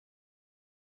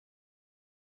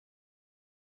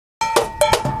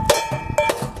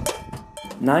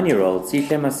9-year-old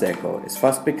Sihle Maseko is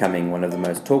fast becoming one of the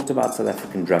most talked about South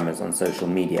African drummers on social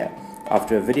media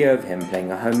after a video of him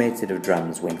playing a homemade set of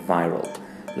drums went viral.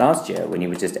 Last year, when he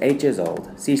was just 8 years old,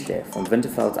 Sihle from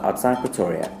Winterveld outside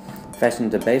Pretoria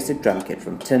fashioned a basic drum kit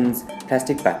from tins,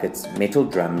 plastic buckets, metal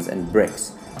drums and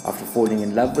bricks after falling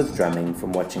in love with drumming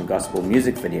from watching gospel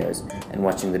music videos and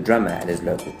watching the drummer at his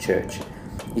local church.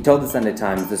 He told the Sunday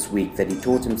Times this week that he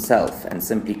taught himself and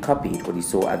simply copied what he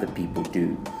saw other people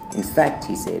do. In fact,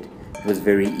 he said, it was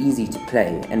very easy to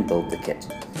play and build the kit.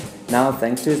 Now,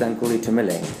 thanks to his uncle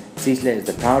Itumeleng, Sihle is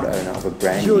the proud owner of a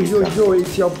brand new drum kit.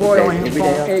 It's your boy on his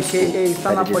phone, aka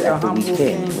stand up for your humble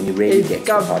king. When he really gets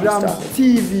the party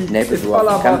started. Neighbors will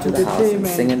often come to the house and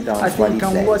sing and dance while he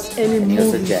plays, and he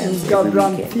also jams every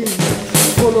weekend.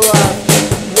 Follow us,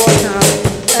 watch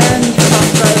us, and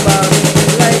subscribe us.